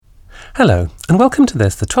Hello, and welcome to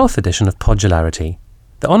this, the 12th edition of Podularity,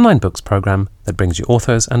 the online books programme that brings you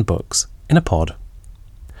authors and books in a pod.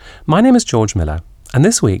 My name is George Miller, and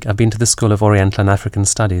this week I've been to the School of Oriental and African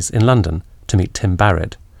Studies in London to meet Tim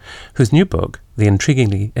Barrett, whose new book, the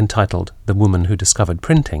intriguingly entitled The Woman Who Discovered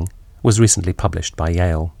Printing, was recently published by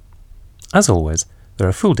Yale. As always, there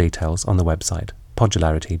are full details on the website,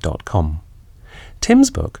 podularity.com.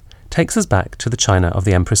 Tim's book takes us back to the China of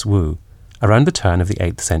the Empress Wu, around the turn of the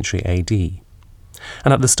 8th century AD.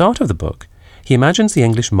 And at the start of the book, he imagines the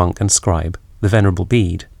English monk and scribe, the Venerable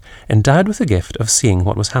Bede, endowed with the gift of seeing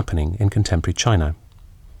what was happening in contemporary China.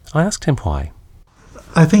 I asked him why.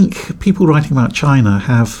 I think people writing about China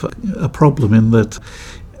have a problem in that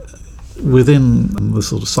within the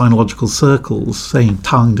sort of sinological circles, saying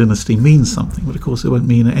Tang Dynasty means something, but of course it won't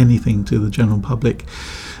mean anything to the general public.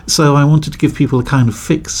 So I wanted to give people a kind of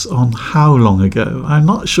fix on how long ago. I'm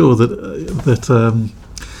not sure that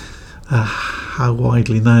how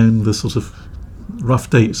widely known the sort of rough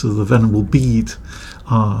dates of the Venerable Bede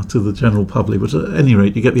are to the general public, but at any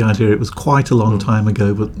rate you get the idea. It was quite a long time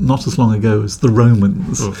ago, but not as long ago as the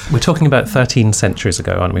Romans. We're talking about 13 centuries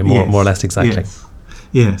ago, aren't we? More or less exactly.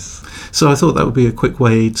 Yes. So I thought that would be a quick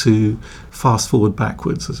way to fast forward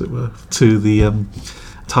backwards, as it were, to the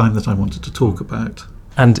time that I wanted to talk about.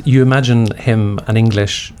 And you imagine him, an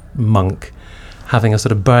English monk, having a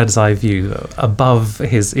sort of bird's eye view above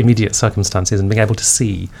his immediate circumstances and being able to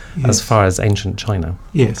see as far as ancient China.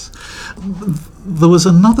 Yes. There was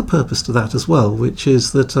another purpose to that as well, which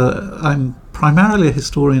is that I'm primarily a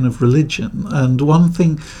historian of religion, and one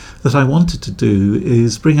thing that I wanted to do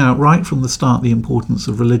is bring out right from the start the importance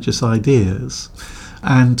of religious ideas.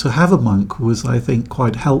 And to have a monk was, I think,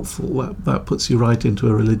 quite helpful. That puts you right into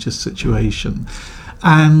a religious situation.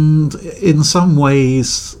 And in some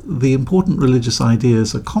ways, the important religious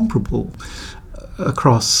ideas are comparable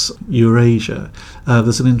across Eurasia.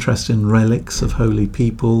 There's an interest in relics of holy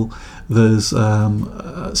people. There's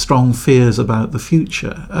strong fears about the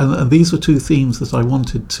future. And these were two themes that I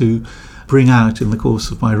wanted to bring out in the course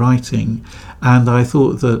of my writing. And I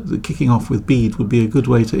thought that kicking off with Bede would be a good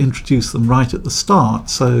way to introduce them right at the start,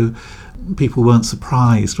 so people weren't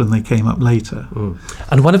surprised when they came up later.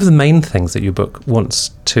 And one of the main things that your book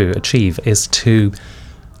wants to achieve is to,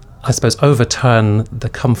 I suppose, overturn the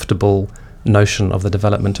comfortable notion of the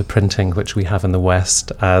development of printing which we have in the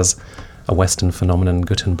West as a Western phenomenon.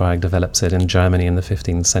 Gutenberg develops it in Germany in the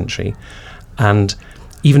 15th century. And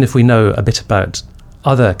even if we know a bit about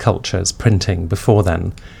other cultures printing before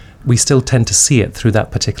then, we still tend to see it through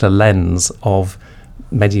that particular lens of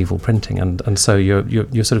medieval printing, and so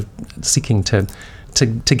you're sort of seeking to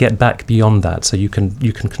get back beyond that, so you can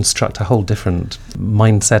construct a whole different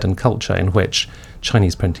mindset and culture in which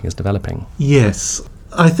Chinese printing is developing. Yes,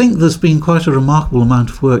 I think there's been quite a remarkable amount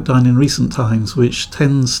of work done in recent times which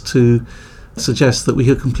tends to suggest that we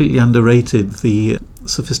have completely underrated the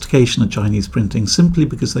sophistication of Chinese printing simply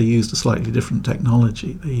because they used a slightly different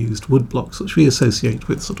technology. They used wood blocks, which we associate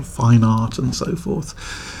with sort of fine art and so forth.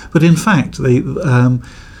 But in fact, they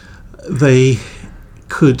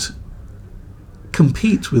could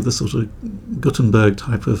compete with the sort of Gutenberg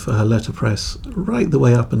type of letterpress right the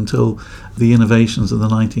way up until the innovations of the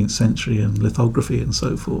 19th century and lithography and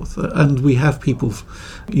so forth. And we have people,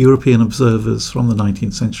 European observers from the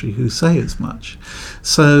 19th century, who say as much.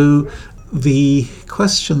 So the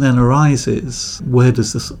question then arises, where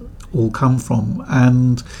does this all come from?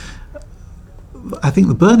 And I think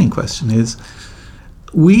the burning question is,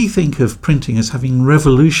 we think of printing as having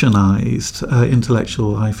revolutionised intellectual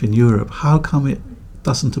life in Europe. How come it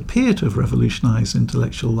doesn't appear to have revolutionised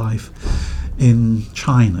intellectual life in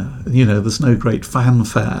China? You know, there's no great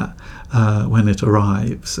fanfare when it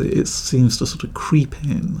arrives. It seems to sort of creep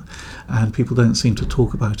in, and people don't seem to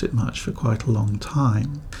talk about it much for quite a long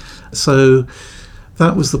time. So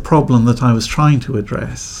that was the problem that I was trying to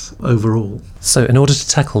address overall. So in order to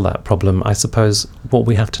tackle that problem, I suppose what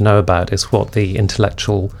we have to know about is what the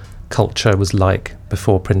intellectual culture was like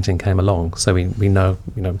before printing came along. So we know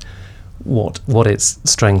what its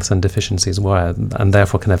strengths and deficiencies were, and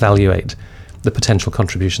therefore can evaluate the potential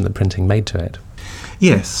contribution that printing made to it.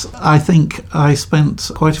 Yes, I think I spent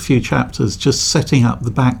quite a few chapters just setting up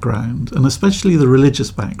the background, and especially the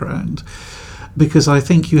religious background, because I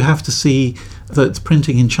think you have to see that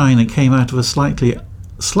printing in China came out of a slightly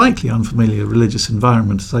unfamiliar religious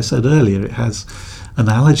environment. As I said earlier, it has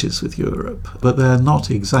analogies with Europe, but they're not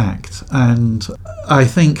exact. And I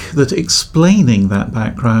think that explaining that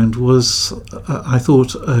background was, I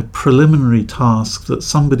thought, a preliminary task that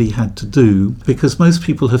somebody had to do, because most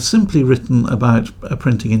people have simply written about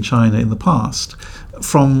printing in China in the past,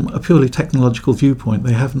 from a purely technological viewpoint,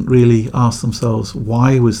 they haven't really asked themselves,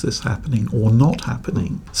 why was this happening or not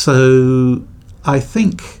happening? So I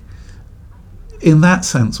think in that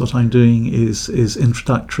sense what I'm doing is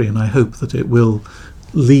introductory, and I hope that it will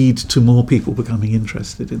lead to more people becoming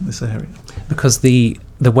interested in this area. Because the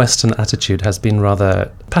Western attitude has been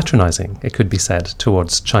rather patronising, it could be said,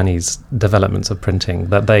 towards Chinese developments of printing,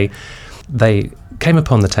 that they came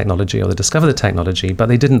upon the technology or they discovered the technology, but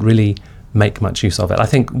they didn't really make much use of it. I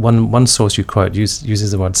think one source you quote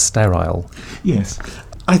uses the word sterile. Yes.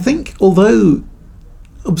 I think although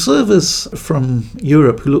observers from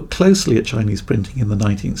Europe who looked closely at Chinese printing in the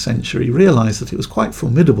 19th century realised that it was quite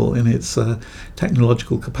formidable in its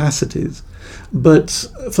technological capacities. But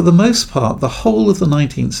for the most part, the whole of the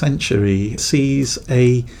 19th century sees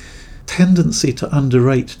a tendency to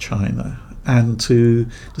underrate China and to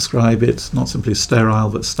describe it not simply as sterile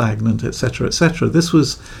but stagnant, etc., etc. This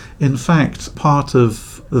was, in fact, part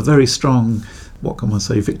of the very strong, what can one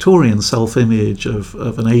say, Victorian self-image of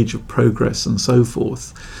an age of progress and so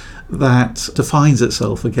forth that defines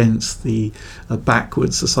itself against the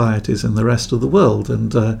backward societies in the rest of the world.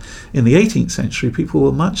 And in the 18th century, people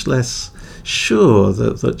were much less sure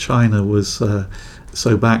that China was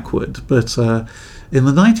so backward. But in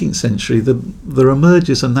the 19th century, there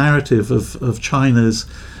emerges a narrative of China's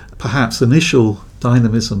perhaps initial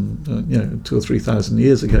dynamism, 2,000 or 3,000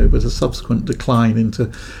 years ago, but a subsequent decline into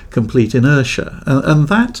complete inertia. And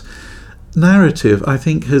that narrative, I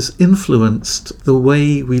think, has influenced the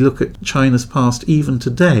way we look at China's past even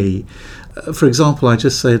today. For example, I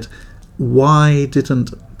just said, why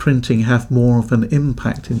didn't printing have more of an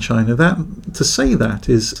impact in China? To say that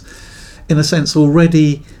is, in a sense,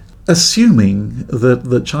 already assuming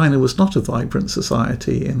that China was not a vibrant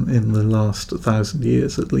society in the last 1,000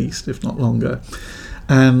 years at least, if not longer,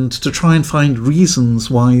 and to try and find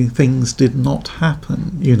reasons why things did not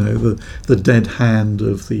happen, the dead hand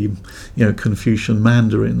of the Confucian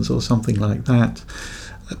mandarins or something like that.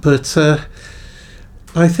 But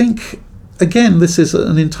I think, again, this is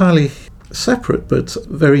an entirely separate but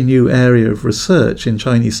very new area of research in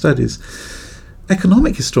Chinese studies.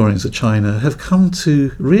 Economic historians of China have come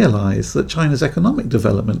to realise that China's economic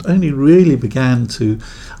development only really began to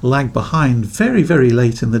lag behind very, very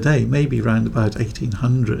late in the day, maybe around about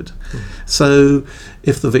 1800. So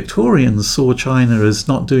if the Victorians saw China as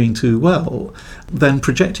not doing too well, then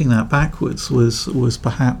projecting that backwards was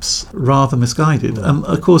perhaps rather misguided. And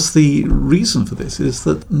of course the reason for this is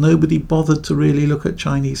that nobody bothered to really look at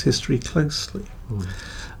Chinese history closely.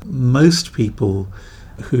 Most people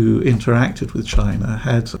who interacted with China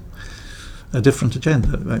had a different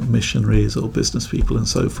agenda, like missionaries or business people and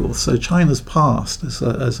so forth. So China's past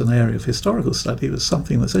as an area of historical study was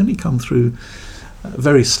something that's only come through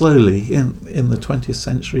very slowly in the 20th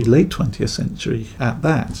century, late 20th century at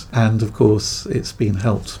that. And of course it's been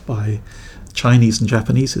helped by Chinese and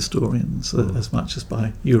Japanese historians as much as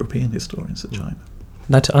by European historians of China.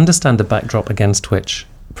 Now, to understand the backdrop against which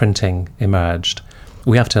printing emerged,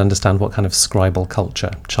 we have to understand what kind of scribal culture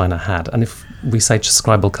China had. And if we say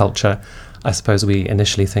scribal culture, I suppose we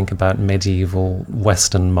initially think about medieval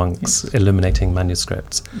Western monks illuminating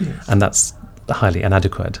manuscripts. Yes. And that's highly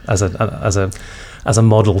inadequate as a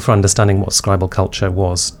model for understanding what scribal culture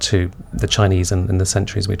was to the Chinese in the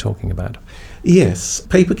centuries we're talking about. Yes,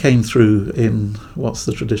 paper came through in what's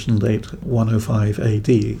the traditional date, 105 AD,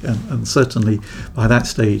 and certainly by that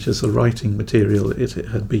stage as a writing material it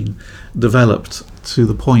had been developed to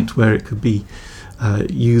the point where it could be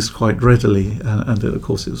used quite readily, and of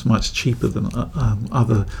course it was much cheaper than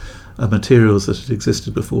other materials that had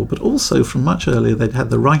existed before, but also from much earlier they'd had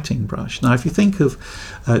the writing brush. Now if you think of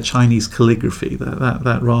Chinese calligraphy,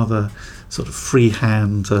 that rather sort of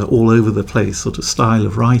freehand, all over the place sort of style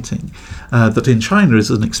of writing, that in China is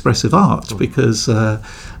an expressive art because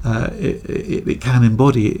it can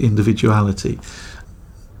embody individuality.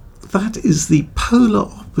 That is the polar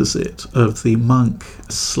opposite of the monk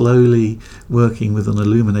slowly working with an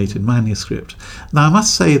illuminated manuscript. Now I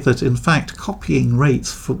must say that in fact copying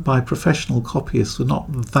rates by professional copyists were not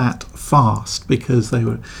that fast because they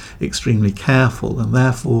were extremely careful, and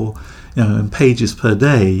therefore in pages per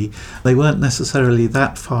day they weren't necessarily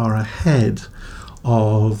that far ahead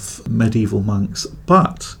of medieval monks,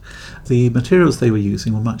 but the materials they were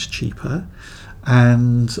using were much cheaper,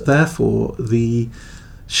 and therefore the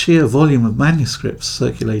sheer volume of manuscripts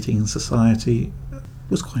circulating in society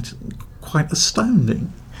was quite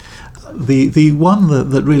astounding. The one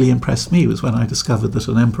that really impressed me was when I discovered that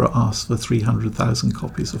an emperor asked for 300,000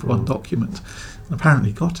 copies of one document and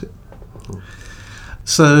apparently got it.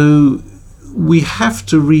 So we have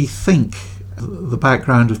to rethink the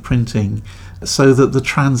background of printing so that the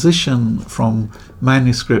transition from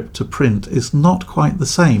manuscript to print is not quite the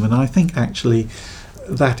same. And I think actually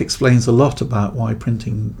that explains a lot about why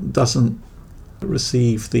printing doesn't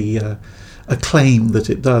receive the acclaim that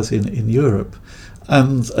it does in Europe.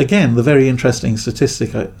 And again, the very interesting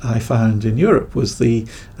statistic I found in Europe was the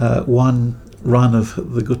one run of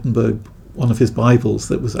the Gutenberg, one of his Bibles,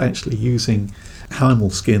 that was actually using animal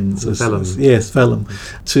skins as vellum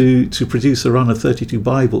to produce a run of 32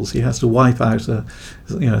 Bibles. He has to wipe out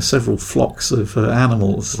several flocks of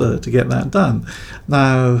animals to get that done.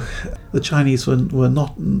 Now, the Chinese were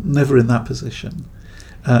never in that position,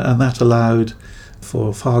 and that allowed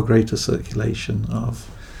for far greater circulation of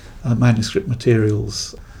manuscript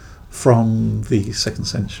materials from the 2nd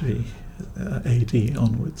century AD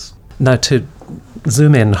onwards. Now, to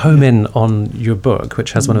home in on your book,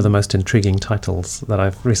 which has one of the most intriguing titles that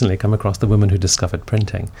I've recently come across, The Woman Who Discovered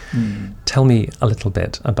Printing. Tell me a little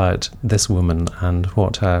bit about this woman and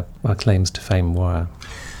what her claims to fame were.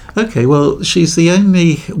 Okay, well, she's the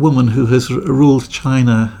only woman who has ruled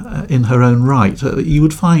China in her own right. You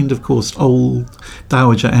would find, of course, old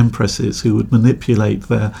dowager empresses who would manipulate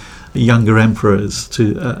their younger emperors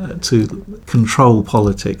to control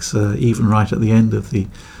politics, even right at the end of the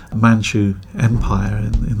Manchu Empire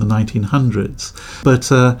in the 1900s.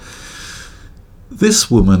 But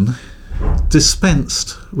this woman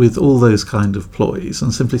dispensed with all those kind of ploys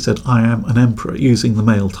and simply said, I am an emperor, using the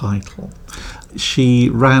male title. She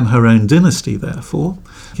ran her own dynasty, therefore,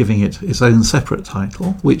 giving it its own separate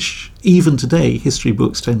title, which even today history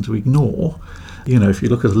books tend to ignore. You know, if you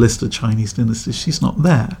look at a list of Chinese dynasties, she's not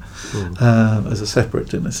there as a separate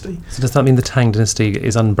dynasty. So does that mean the Tang dynasty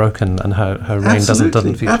is unbroken and her reign doesn't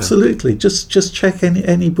feature? Absolutely. Just check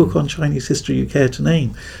any book on Chinese history you care to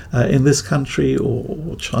name in this country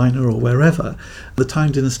or China or wherever. The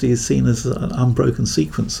Tang dynasty is seen as an unbroken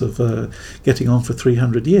sequence of getting on for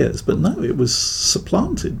 300 years. But no, it was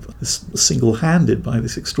supplanted, single-handed by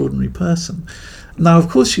this extraordinary person. Now, of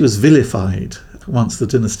course, she was vilified once the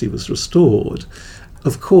dynasty was restored.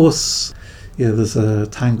 Of course, there's a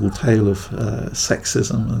tangled tale of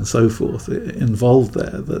sexism and so forth involved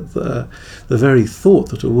there, that the very thought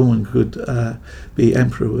that a woman could be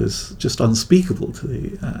emperor was just unspeakable to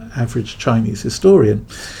the average Chinese historian.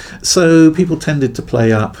 So people tended to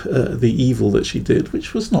play up the evil that she did,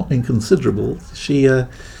 which was not inconsiderable. She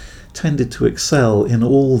tended to excel in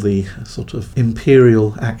all the sort of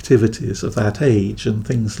imperial activities of that age, and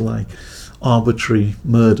things like arbitrary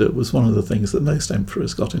murder was one of the things that most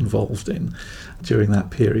emperors got involved in during that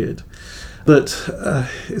period. But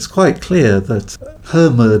it's quite clear that her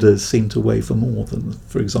murders seem to weigh for more than,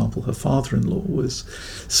 for example, her father-in-law was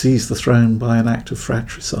seized the throne by an act of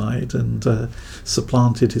fratricide and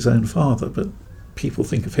supplanted his own father, but people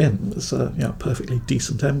think of him as a perfectly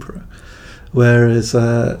decent emperor. Whereas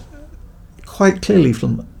quite clearly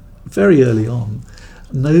from very early on,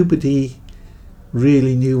 nobody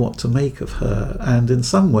really knew what to make of her. And in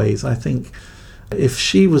some ways, I think if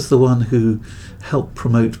she was the one who helped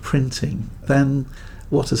promote printing, then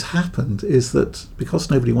what has happened is that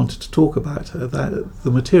because nobody wanted to talk about her, that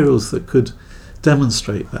the materials that could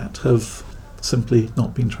demonstrate that have simply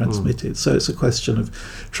not been transmitted. So it's a question of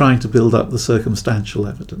trying to build up the circumstantial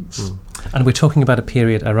evidence. And we're talking about a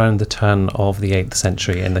period around the turn of the 8th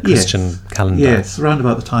century in the Christian calendar. Yes, around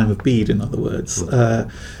about the time of Bede, in other words.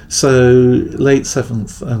 So late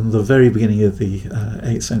 7th and the very beginning of the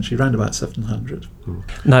 8th century, around about 700.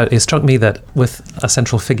 Now, it struck me that with a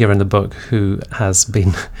central figure in the book who has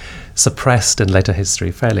been suppressed in later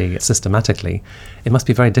history fairly systematically, it must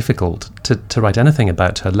be very difficult to write anything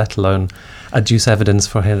about her, let alone adduce evidence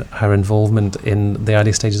for her involvement in the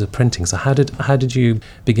early stages of printing. So how did you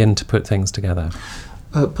begin to put things together?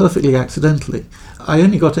 Perfectly accidentally. I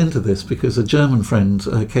only got into this because a German friend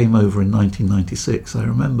came over in 1996. I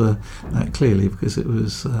remember that clearly because it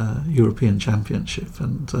was European Championship,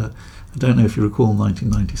 and I don't know if you recall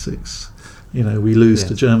 1996. We lose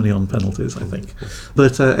to Germany on penalties, I think.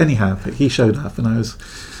 But anyhow, he showed up, and I was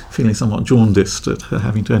feeling somewhat jaundiced at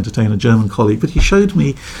having to entertain a German colleague. But he showed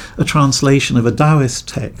me a translation of a Taoist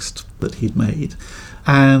text that he'd made.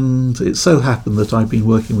 And it so happened that I'd been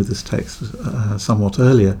working with this text somewhat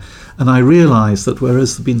earlier, and I realised that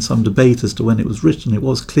whereas there'd been some debate as to when it was written, it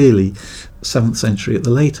was clearly 7th century at the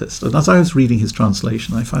latest. And as I was reading his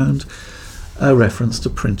translation, I found a reference to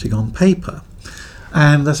printing on paper.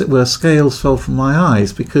 And as it were, scales fell from my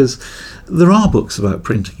eyes, because there are books about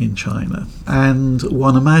printing in China, and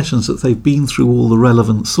one imagines that they've been through all the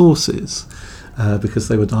relevant sources, because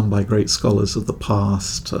they were done by great scholars of the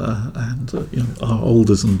past, and our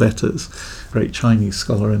olders and betters, great Chinese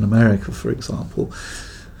scholar in America, for example.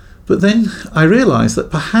 But then I realised that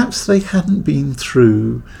perhaps they hadn't been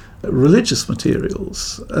through religious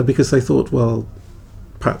materials because they thought, well,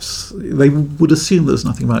 perhaps they would assume there's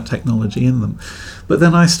nothing about technology in them. But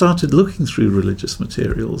then I started looking through religious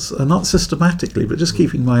materials, not systematically, but just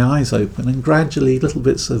keeping my eyes open, and gradually little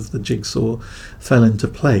bits of the jigsaw fell into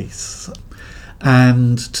place.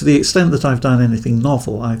 And to the extent that I've done anything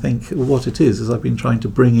novel, I think what it is I've been trying to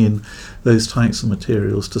bring in those types of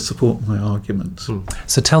materials to support my argument.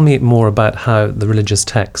 So tell me more about how the religious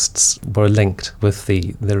texts were linked with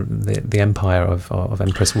the empire of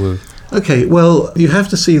Empress Wu. Okay, well, you have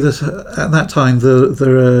to see that at that time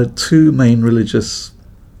there are two main religious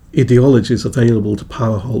ideologies available to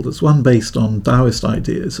power holders. One based on Taoist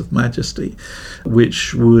ideas of majesty,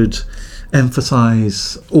 which would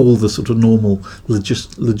emphasize all the sort of normal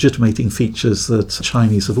legitimating features that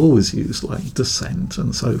Chinese have always used, like descent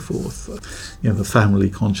and so forth, the family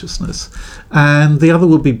consciousness. And the other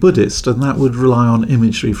would be Buddhist, and that would rely on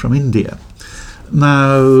imagery from India.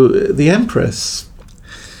 Now, the Empress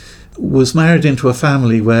was married into a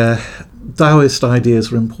family where Taoist ideas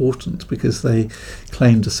were important because they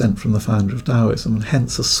claimed descent from the founder of Taoism, and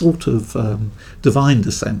hence a sort of divine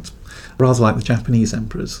descent, rather like the Japanese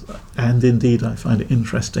emperors. And indeed, I find it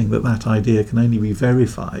interesting that that idea can only be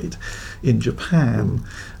verified in Japan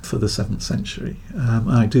for the 7th century.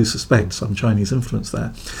 I do suspect some Chinese influence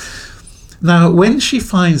there. Now, when she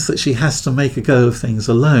finds that she has to make a go of things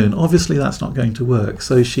alone, obviously that's not going to work.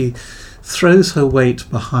 So she throws her weight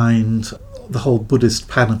behind the whole Buddhist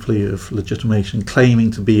panoply of legitimation,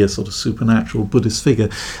 claiming to be a sort of supernatural Buddhist figure.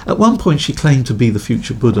 At one point she claimed to be the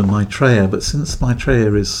future Buddha, Maitreya, but since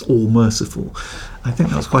Maitreya is all-merciful, I think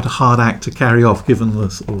that was quite a hard act to carry off given the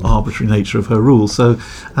sort of arbitrary nature of her rule. So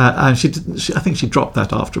I think she dropped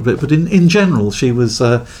that after a bit, but in general she was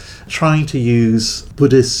trying to use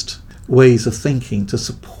Buddhist ways of thinking to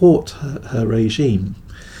support her regime.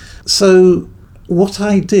 So what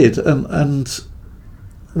I did, and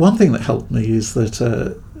one thing that helped me is that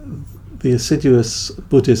the assiduous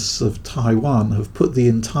Buddhists of Taiwan have put the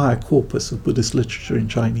entire corpus of Buddhist literature in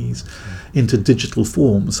Chinese into digital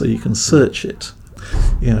form, so you can search it,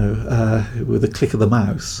 with a click of the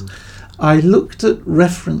mouse. I looked at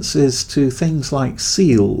references to things like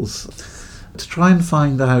seals to try and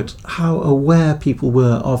find out how aware people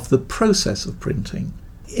were of the process of printing.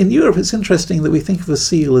 In Europe, it's interesting that we think of a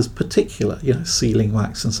seal as particular, sealing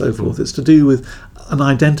wax and so forth. It's to do with an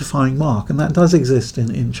identifying mark, and that does exist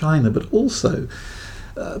in China, but also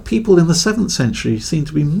people in the 7th century seem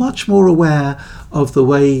to be much more aware of the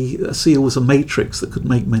way a seal was a matrix that could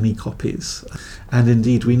make many copies. And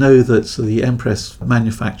indeed, we know that the Empress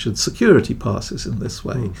manufactured security passes in this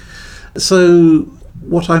way. So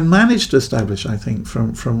what I managed to establish, I think,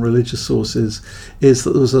 from religious sources is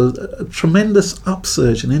that there was a tremendous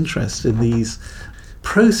upsurge in interest in these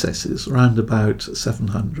processes around about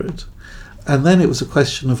 700. And then it was a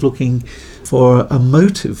question of looking for a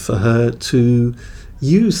motive for her to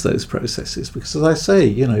use those processes. Because as I say,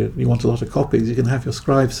 you want a lot of copies, you can have your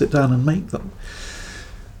scribe sit down and make them.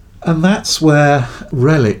 And that's where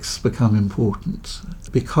relics become important,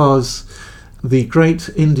 because the great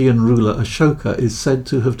Indian ruler Ashoka is said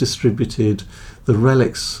to have distributed the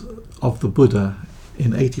relics of the Buddha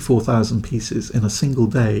in 84,000 pieces in a single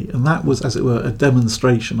day, and that was, as it were, a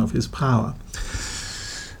demonstration of his power.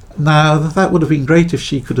 Now, that would have been great if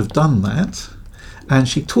she could have done that, and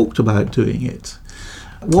she talked about doing it.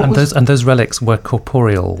 And those relics were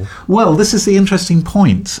corporeal. Well, this is the interesting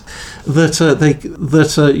point,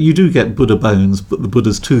 that you do get Buddha bones, but the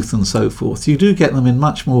Buddha's tooth and so forth. You do get them in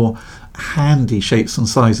much more handy shapes and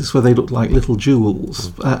sizes where they look like little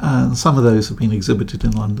jewels, and some of those have been exhibited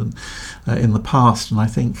in London in the past, and I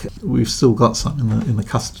think we've still got some in the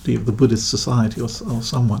custody of the Buddhist Society or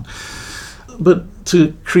someone. But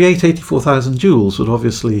to create 84,000 jewels would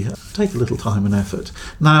obviously take a little time and effort.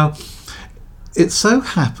 Now, it so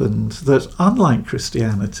happened that, unlike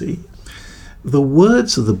Christianity, the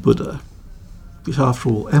words of the Buddha, which after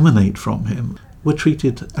all emanate from him, were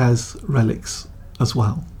treated as relics as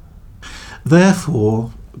well.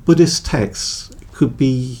 Therefore, Buddhist texts could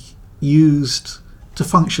be used to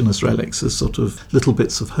function as relics, as sort of little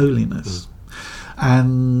bits of holiness.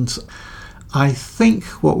 And I think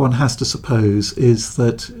what one has to suppose is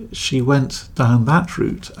that she went down that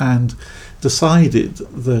route and decided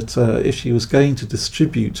that if she was going to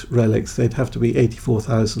distribute relics, they'd have to be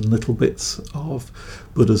 84,000 little bits of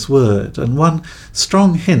Buddha's word. And one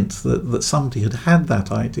strong hint that somebody had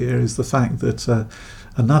that idea is the fact that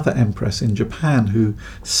another empress in Japan, who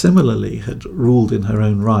similarly had ruled in her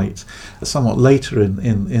own right, somewhat later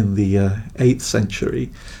in the 8th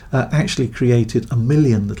century, actually created 1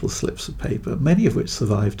 million little slips of paper, many of which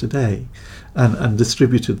survive today, and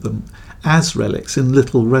distributed them as relics in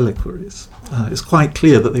little reliquaries. It's quite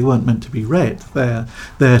clear that they weren't meant to be read. They're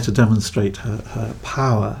there to demonstrate her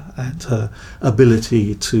power and her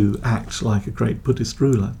ability to act like a great Buddhist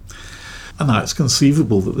ruler. And now it's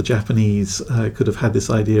conceivable that the Japanese could have had this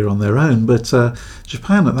idea on their own, but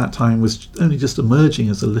Japan at that time was only just emerging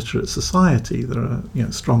as a literate society. There are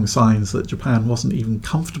strong signs that Japan wasn't even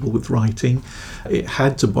comfortable with writing. It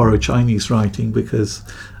had to borrow Chinese writing because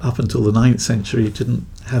up until the 9th century it didn't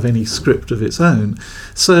have any script of its own.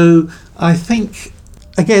 So I think,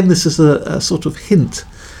 again, this is a sort of hint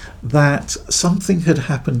that something had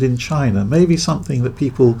happened in China, maybe something that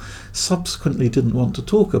people subsequently didn't want to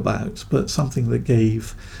talk about, but something that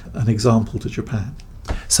gave an example to Japan.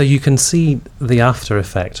 So you can see the after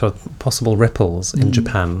effect or possible ripples in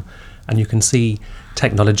Japan, and you can see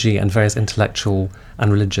technology and various intellectual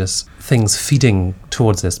and religious things feeding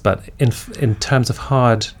towards this, but in terms of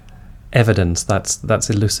hard evidence, that's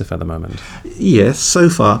elusive at the moment. Yes, so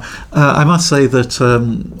far. I must say that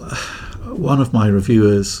one of my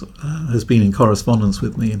reviewers has been in correspondence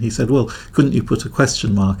with me, and he said, well, couldn't you put a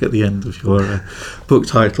question mark at the end of your book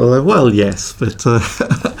title? Well, yes, but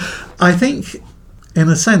I think, in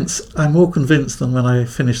a sense, I'm more convinced than when I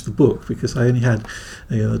finished the book, because I only had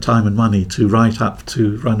the time and money to write up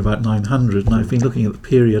to around about 900, and I've been looking at the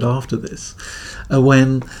period after this.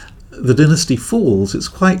 When the dynasty falls, it's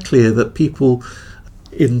quite clear that people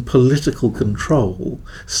in political control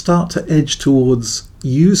start to edge towards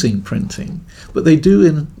using printing, but they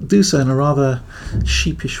do so in a rather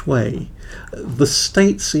sheepish way. The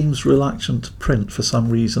state seems reluctant to print for some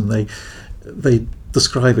reason. They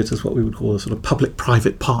describe it as what we would call a sort of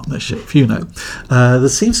public-private partnership, There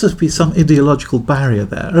seems to be some ideological barrier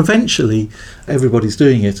there. Eventually, everybody's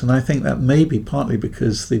doing it, and I think that may be partly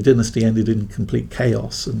because the dynasty ended in complete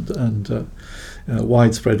chaos and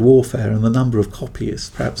widespread warfare, and the number of copyists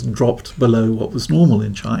perhaps dropped below what was normal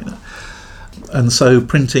in China. And so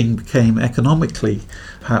printing became economically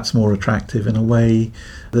perhaps more attractive in a way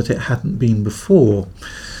that it hadn't been before.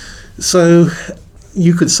 So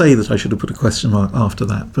you could say that I should have put a question mark after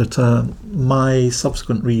that, but my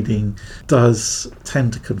subsequent reading does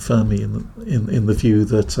tend to confirm me in the view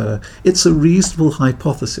that it's a reasonable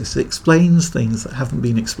hypothesis. It explains things that haven't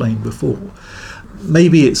been explained before.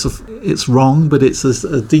 Maybe it's wrong, but it's as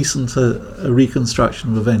a decent a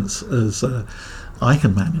reconstruction of events as I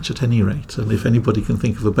can manage at any rate, and if anybody can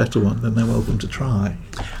think of a better one, then they're welcome to try.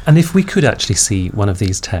 And if we could actually see one of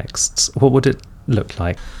these texts, what would it look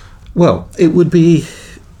like? Well, it would be,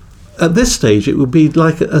 at this stage, it would be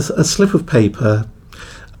like a slip of paper,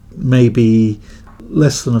 maybe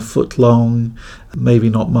less than a foot long, maybe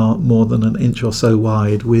not more than an inch or so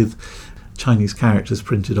wide, with Chinese characters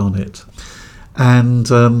printed on it.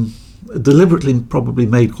 And deliberately probably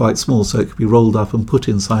made quite small so it could be rolled up and put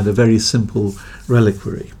inside a very simple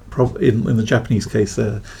reliquary. In the Japanese case,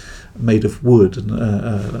 they're made of wood and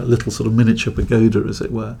a little sort of miniature pagoda, as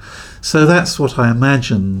it were. So that's what I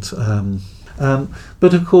imagined.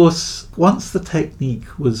 But of course, once the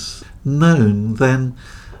technique was known, then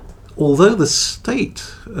although the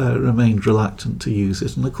state remained reluctant to use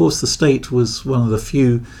it, and of course the state was one of the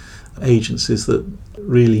few agencies that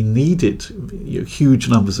really needed huge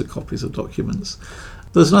numbers of copies of documents,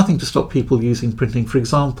 there's nothing to stop people using printing. For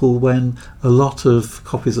example, when a lot of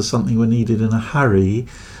copies of something were needed in a hurry,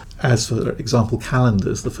 as for example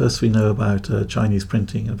calendars, the first we know about Chinese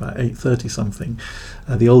printing in about 830 something.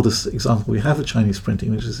 The oldest example we have of Chinese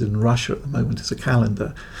printing, which is in Russia at the moment, is a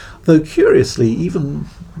calendar. Though curiously, even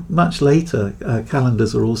much later,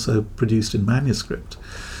 calendars are also produced in manuscript.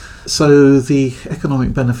 So the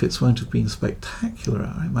economic benefits won't have been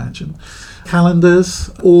spectacular, I imagine.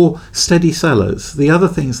 Calendars or steady sellers. The other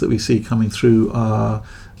things that we see coming through are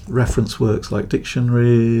reference works like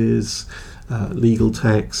dictionaries, legal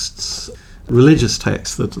texts, religious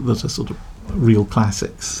texts that are sort of real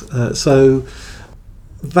classics. So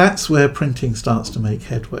that's where printing starts to make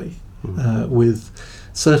headway with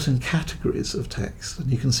certain categories of text.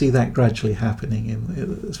 And you can see that gradually happening,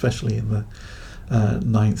 especially in the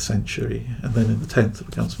 9th century, and then in the 10th it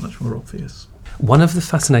becomes much more obvious. One of the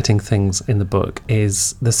fascinating things in the book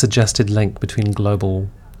is the suggested link between global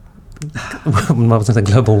I was going to say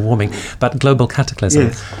global warming, but global cataclysm,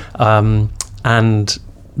 Yes. And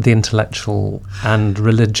the intellectual and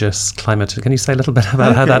religious climate. Can you say a little bit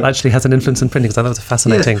about how that actually has an influence in printing? Because I thought that was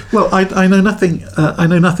fascinating. Yes. Well, I know nothing. I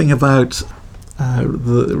know nothing about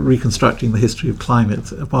the reconstructing the history of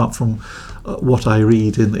climate, apart from what I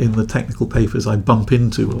read in the technical papers I bump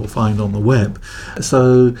into or find on the web.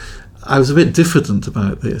 So I was a bit diffident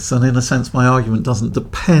about this, and in a sense my argument doesn't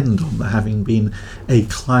depend on there having been a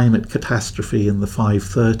climate catastrophe in the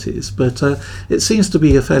 530s, but it seems to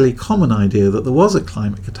be a fairly common idea that there was a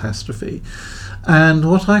climate catastrophe. And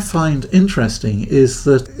what I find interesting is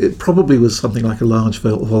that it probably was something like a large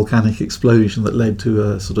volcanic explosion that led to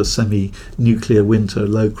a sort of semi-nuclear winter,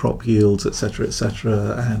 low crop yields, etc.,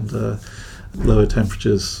 and lower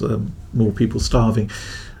temperatures, more people starving.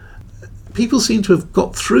 People seem to have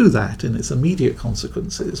got through that in its immediate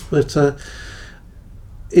consequences, but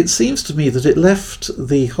it seems to me that it left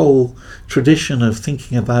the whole tradition of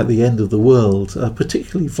thinking about the end of the world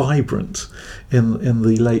particularly vibrant in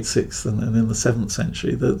the late 6th and in the 7th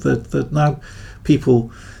century, that now people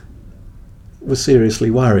were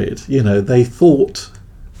seriously worried. They thought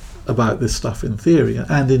about this stuff in theory,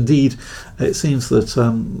 and indeed it seems that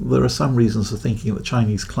there are some reasons for thinking that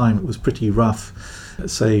Chinese climate was pretty rough,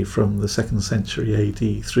 say from the 2nd century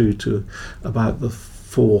AD through to about the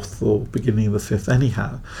 4th or beginning of the 5th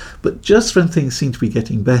anyhow. But just when things seem to be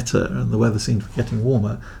getting better and the weather seems to be getting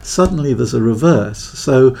warmer, suddenly there's a reverse.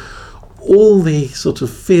 So all the sort of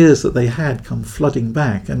fears that they had come flooding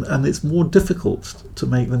back, and it's more difficult to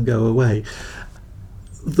make them go away.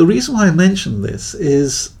 The reason why I mention this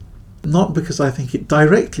is not because I think it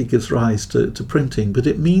directly gives rise to printing, but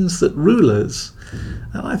it means that rulers,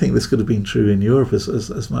 and I think this could have been true in Europe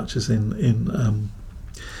as much as in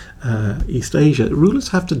East Asia, rulers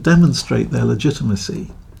have to demonstrate their legitimacy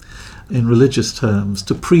in religious terms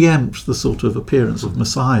to preempt the sort of appearance of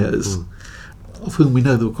messiahs, of whom we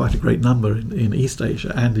know there were quite a great number in East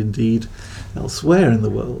Asia and indeed elsewhere in the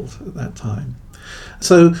world at that time.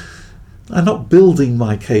 So I'm not building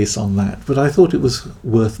my case on that, but I thought it was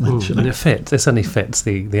worth mentioning. And it fits. It certainly fits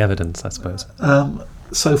the evidence, I suppose.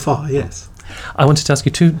 So far, yes. I wanted to ask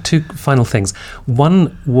you two final things.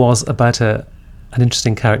 One was about an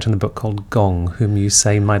interesting character in the book called Gong, whom you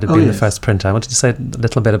say might have been the first printer. I wanted to say a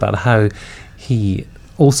little bit about how he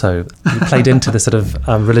also played into the sort of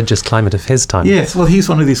religious climate of his time. Yes, well, he's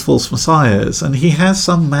one of these false messiahs, and he has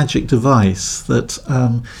some magic device that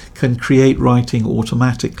can create writing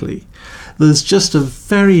automatically. There's just a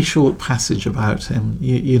very short passage about him,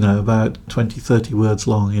 about 20, 30 words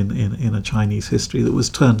long in a Chinese history that was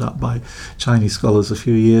turned up by Chinese scholars a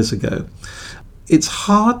few years ago. It's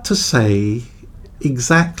hard to say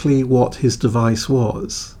exactly what his device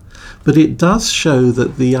was, but it does show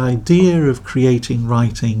that the idea of creating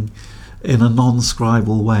writing in a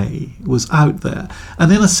non-scribal way was out there.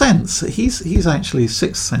 And in a sense, he's actually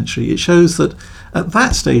 6th century. It shows that at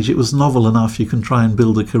that stage it was novel enough you can try and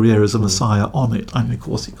build a career as a messiah on it. I mean, of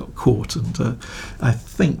course he got caught and I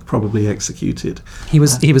think probably executed. He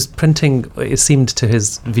was printing, it seemed to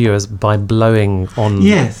his viewers, by blowing on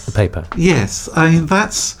the paper. Yes, I mean,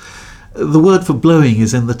 that's the word for blowing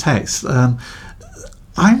is in the text.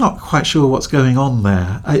 I'm not quite sure what's going on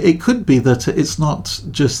there. It could be that it's not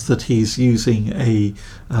just that he's using a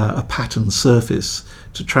pattern surface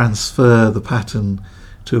to transfer the pattern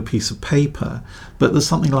to a piece of paper, but there's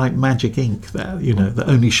something like magic ink there, that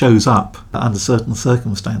only shows up under certain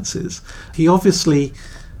circumstances. He obviously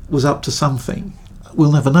was up to something.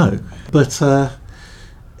 We'll never know. But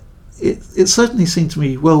it certainly seemed to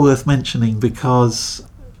me well worth mentioning because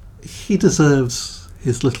he deserves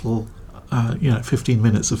his little 15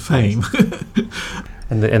 minutes of fame.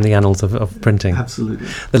 in the annals of printing. Absolutely.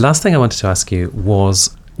 The last thing I wanted to ask you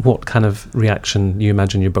was what kind of reaction you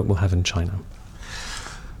imagine your book will have in China.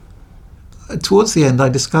 Towards the end, I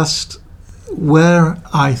discussed where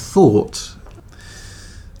I thought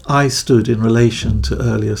I stood in relation to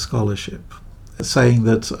earlier scholarship, saying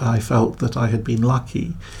that I felt that I had been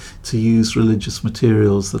lucky to use religious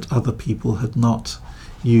materials that other people had not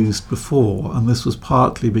used before, and this was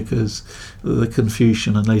partly because the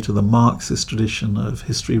Confucian and later the Marxist tradition of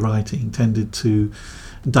history writing tended to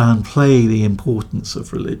downplay the importance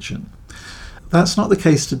of religion. That's not the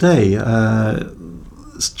case today.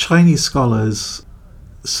 Chinese scholars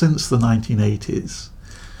since the 1980s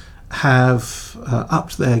have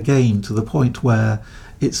upped their game to the point where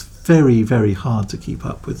it's very, very hard to keep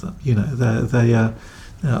up with them. They are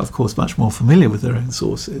of course much more familiar with their own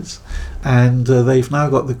sources, and they've now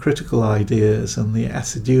got the critical ideas and the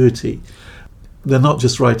assiduity. They're not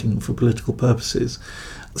just writing for political purposes.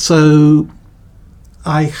 So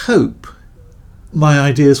I hope my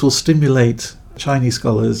ideas will stimulate Chinese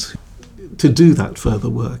scholars to do that further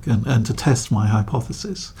work and to test my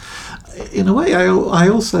hypothesis. In a way, I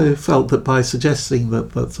also felt that by suggesting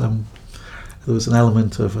that there was an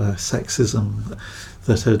element of sexism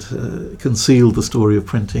that had concealed the story of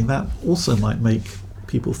printing, that also might make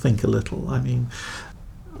people think a little. I mean,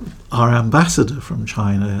 our ambassador from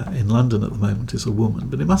China in London at the moment is a woman,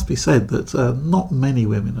 but it must be said that not many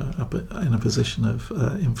women are in a position of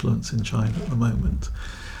influence in China at the moment.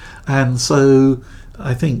 And so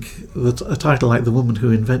I think that a title like The Woman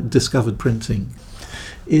Who Discovered Printing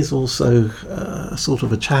is also sort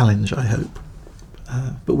of a challenge, I hope.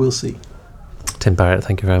 But we'll see. Tim Barrett,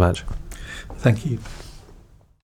 thank you very much. Thank you.